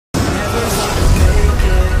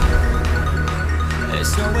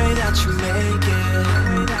There's no way that you make it.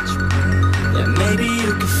 Yeah, maybe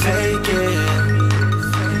you can fake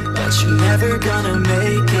it, but you're never gonna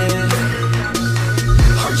make it.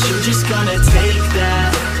 Are you just gonna take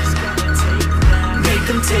that? Make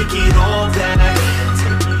them take it all back.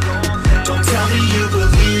 Don't tell me you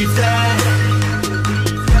believe that.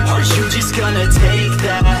 Are you just gonna take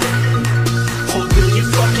that? Or will you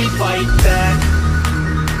fucking fight back?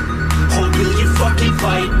 Or will you fucking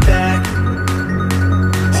fight back?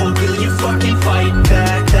 Or will you fucking fight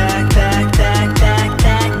back, back, back, back, back,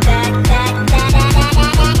 back, back, back, back?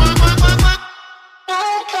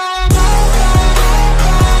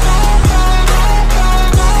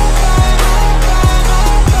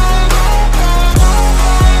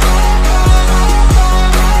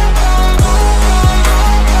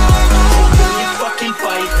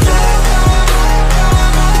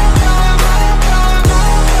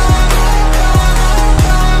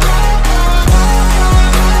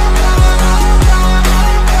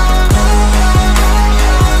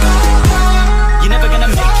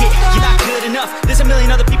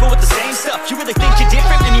 You really think you're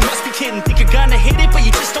different? And you must be kidding. Think you're gonna hit it, but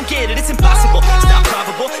you just don't get it. It's impossible, it's not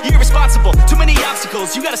probable, you're irresponsible. Too many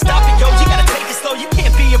obstacles, you gotta stop it, yo. You gotta take it slow, you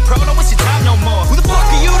can't be a pro. Don't waste your time no more. Who the fuck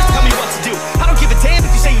are you to tell me what to do? I don't give a damn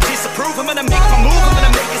if you say you disapprove. I'm gonna make my move, I'm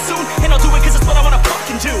gonna make it soon. And I'll do it cause it's what I wanna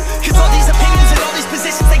fucking do. Cause all these opinions and all these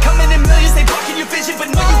positions, they come in millions, they blocking your vision.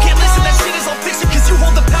 But no, you can't listen, that shit is all fiction. Cause you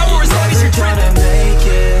hold the power as long as you're dreaming. Make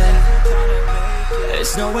it.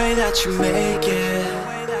 There's no way that you make it.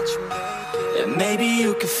 Maybe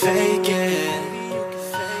you can fake it,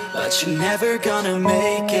 but you're never gonna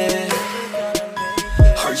make it.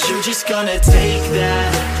 Are you just gonna take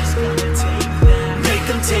that? Make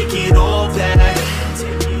them take it all back.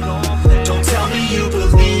 Don't tell me you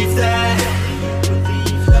believe that.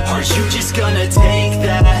 Are you just gonna take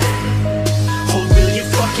that? Or will you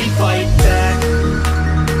fucking fight back?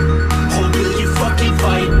 Or will you fucking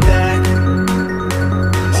fight back?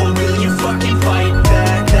 Or will you fucking fight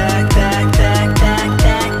back, back, back, back?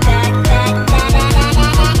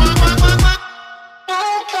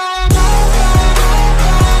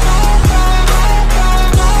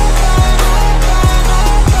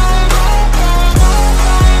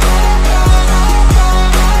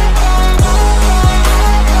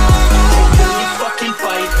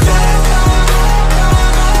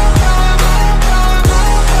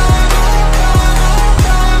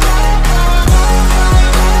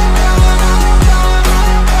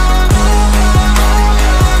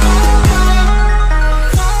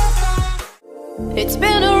 It's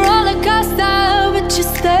been a roller coaster, but you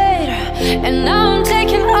stayed. And now I'm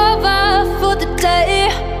taking over for the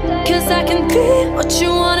day. Cause I can be what you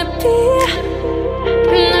wanna be,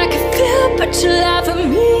 and I can feel but you lie for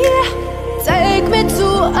me. Take me to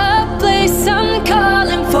a place I'm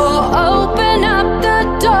calling for. Open up the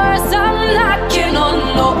doors I'm knocking on.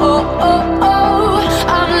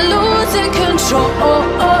 I'm losing control.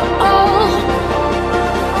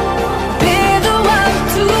 Be the one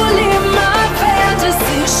to leave my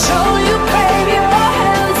fantasy. Show you, baby, your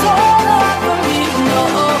hands all over me. No,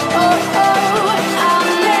 I'll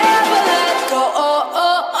never let go.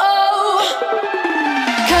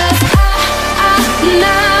 Cause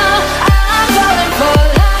now I'm falling for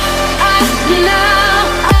love. Now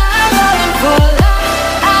I'm falling for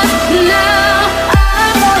love. Now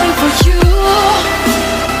I'm falling for you.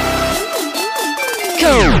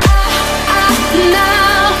 Go.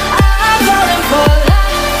 Now I'm falling for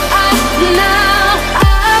love. Now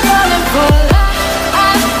I'm falling for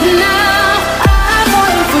love. Now I'm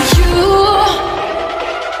falling for you.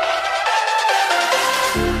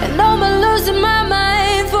 And I'm losing my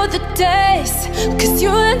mind for the days. Cause you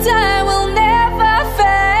and I will never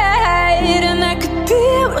fade. And I could be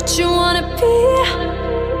what you wanna be,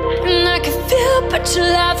 and I can feel but you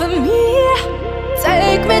lie for me.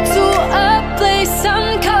 Take me to a place I'm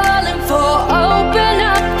calling for. Open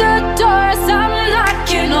up the doors I'm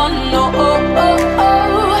knocking on.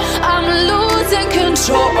 I'm losing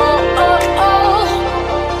control.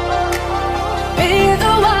 Be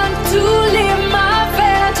the one to leave my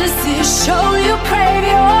fantasy. Show you, crave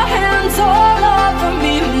your hands all over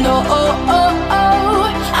me. No,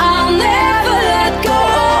 I'll never let go.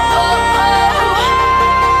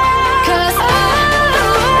 Cause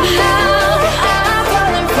now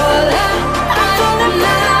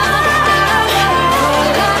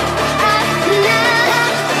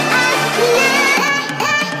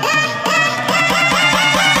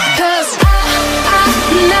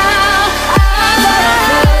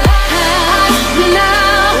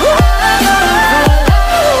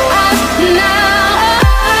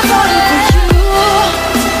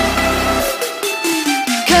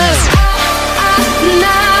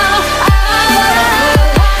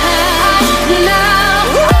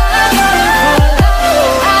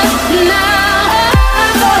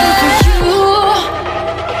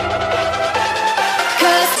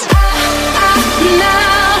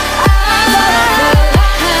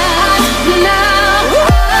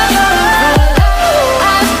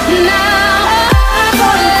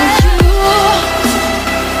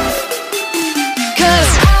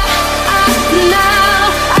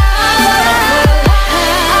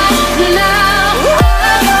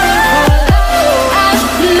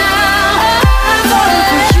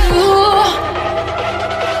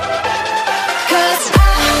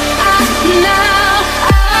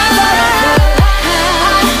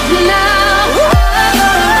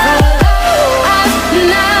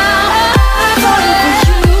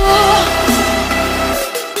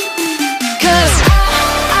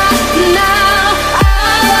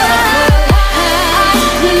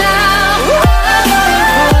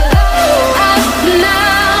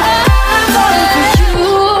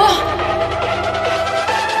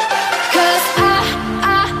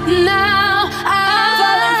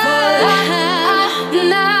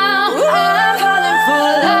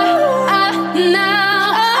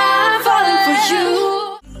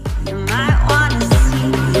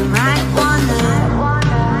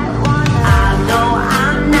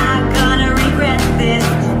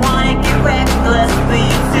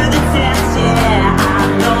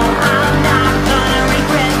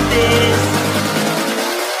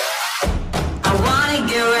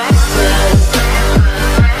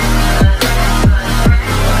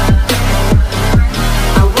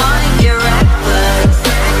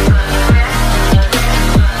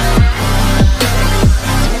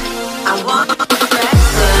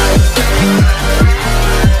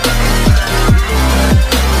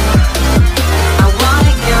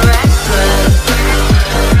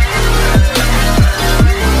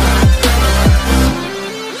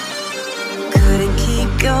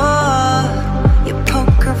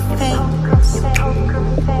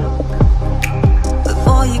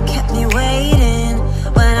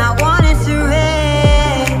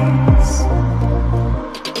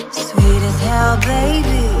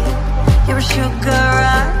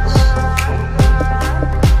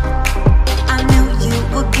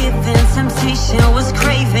temptation was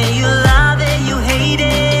craving you.